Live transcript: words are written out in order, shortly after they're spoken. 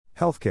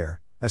Healthcare,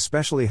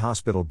 especially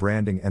hospital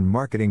branding and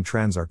marketing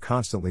trends, are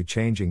constantly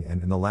changing,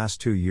 and in the last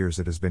 2 years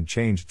it has been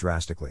changed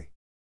drastically.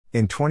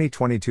 In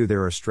 2022,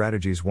 there are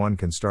strategies one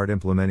can start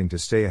implementing to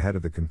stay ahead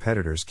of the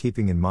competitors,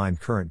 keeping in mind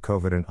current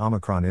COVID and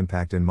Omicron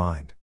impact in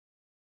mind.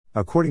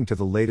 According to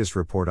the latest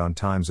report on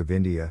Times of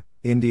India,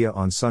 India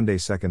on Sunday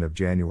 2nd of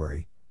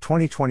January,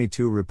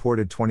 2022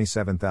 reported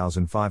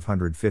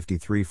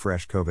 27,553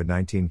 fresh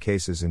COVID-19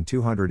 cases and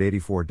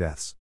 284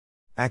 deaths.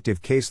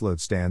 Active caseload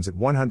stands at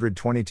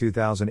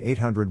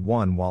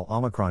 122,801, while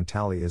Omicron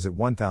tally is at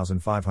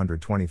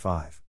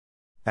 1,525.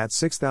 At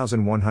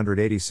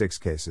 6,186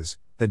 cases,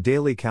 the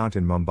daily count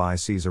in Mumbai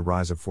sees a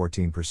rise of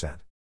 14%.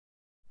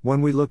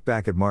 When we look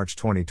back at March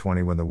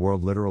 2020, when the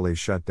world literally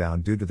shut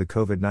down due to the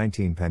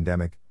COVID-19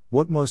 pandemic,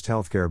 what most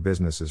healthcare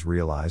businesses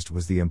realized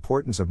was the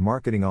importance of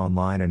marketing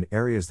online and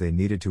areas they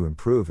needed to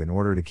improve in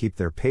order to keep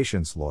their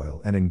patients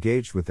loyal and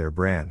engaged with their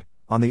brand.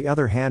 On the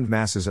other hand,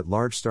 masses at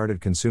large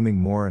started consuming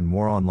more and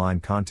more online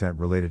content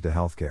related to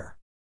healthcare.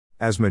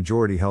 As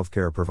majority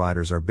healthcare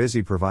providers are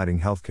busy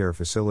providing healthcare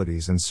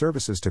facilities and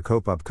services to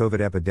cope up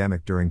COVID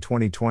epidemic during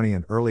 2020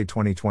 and early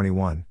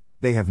 2021,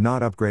 they have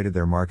not upgraded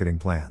their marketing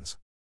plans.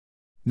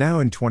 Now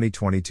in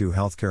 2022,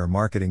 healthcare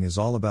marketing is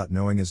all about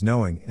knowing is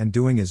knowing and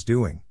doing is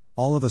doing.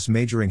 All of us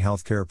majoring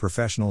healthcare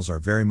professionals are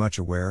very much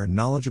aware and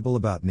knowledgeable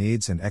about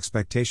needs and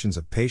expectations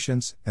of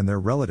patients and their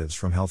relatives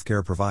from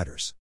healthcare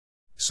providers.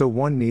 So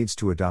one needs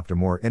to adopt a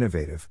more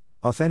innovative,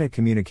 authentic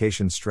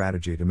communication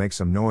strategy to make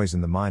some noise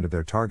in the mind of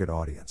their target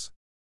audience.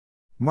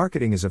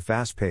 Marketing is a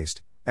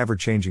fast-paced,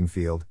 ever-changing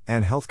field,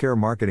 and healthcare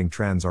marketing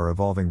trends are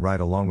evolving right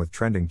along with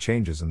trending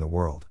changes in the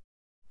world.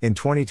 In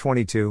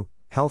 2022,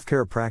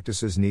 healthcare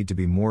practices need to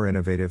be more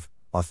innovative,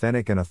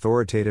 authentic and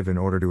authoritative in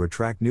order to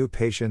attract new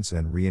patients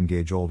and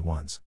re-engage old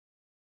ones.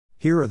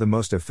 Here are the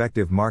most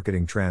effective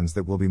marketing trends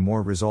that will be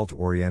more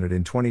result-oriented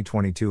in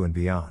 2022 and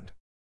beyond.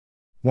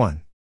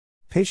 1.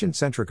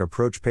 Patient-centric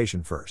approach,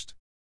 patient first.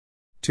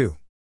 2.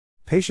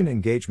 Patient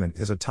engagement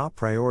is a top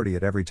priority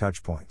at every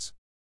touchpoints.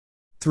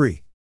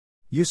 3.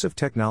 Use of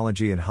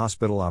technology in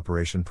hospital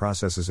operation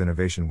processes,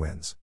 innovation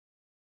wins.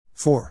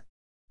 4.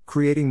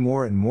 Creating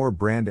more and more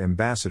brand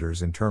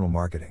ambassadors, internal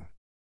marketing.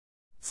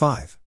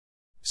 5.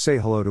 Say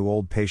hello to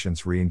old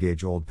patients,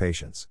 re-engage old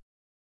patients.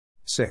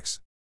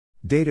 6.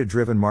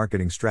 Data-driven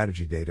marketing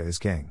strategy, data is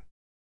king.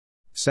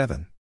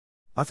 7.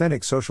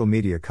 Authentic social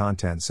media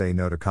content, say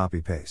no to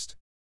copy-paste.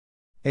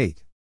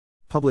 8.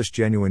 Publish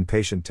genuine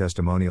patient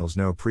testimonials,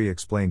 no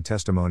pre-explained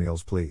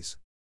testimonials please.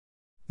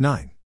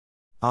 9.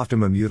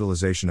 Optimum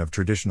utilization of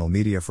traditional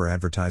media for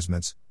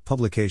advertisements,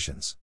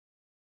 publications.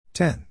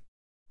 10.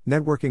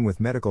 Networking with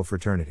medical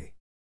fraternity.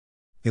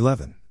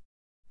 11.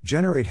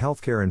 Generate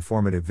healthcare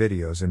informative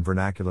videos in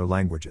vernacular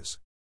languages.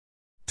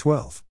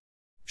 12.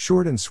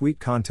 Short and sweet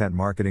content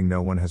marketing,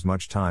 no one has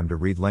much time to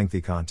read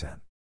lengthy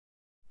content.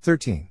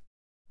 13.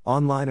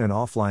 Online and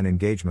offline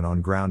engagement, on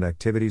ground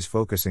activities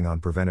focusing on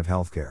preventive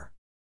healthcare.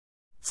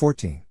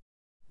 14.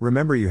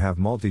 Remember you have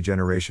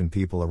multi-generation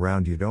people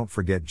around you, don't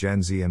forget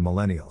Gen Z and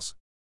millennials.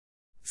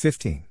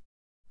 15.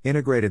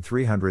 Integrated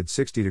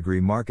 360-degree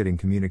marketing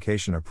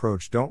communication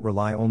approach, don't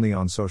rely only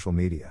on social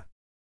media.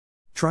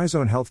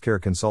 Trizone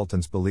Healthcare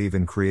consultants believe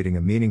in creating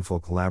a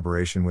meaningful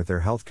collaboration with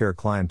their healthcare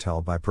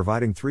clientele by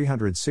providing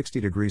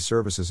 360-degree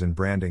services in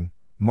branding,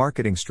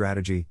 marketing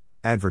strategy,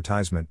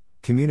 advertisement,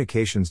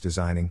 communications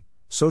designing,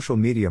 social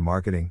media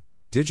marketing,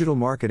 digital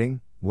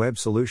marketing, web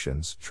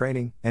solutions,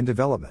 training, and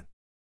development.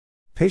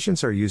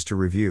 Patients are used to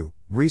review,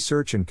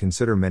 research and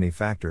consider many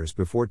factors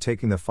before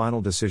taking the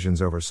final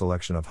decisions over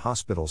selection of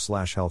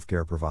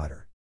hospital/healthcare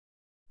provider.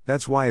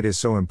 That's why it is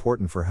so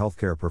important for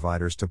healthcare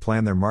providers to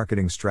plan their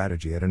marketing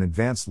strategy at an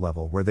advanced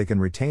level where they can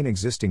retain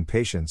existing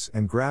patients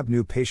and grab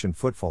new patient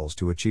footfalls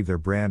to achieve their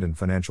brand and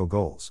financial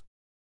goals.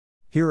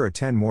 Here are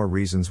 10 more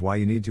reasons why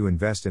you need to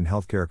invest in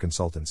healthcare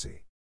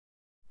consultancy.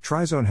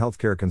 Trizone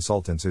Healthcare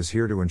Consultants is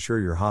here to ensure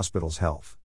your hospital's health.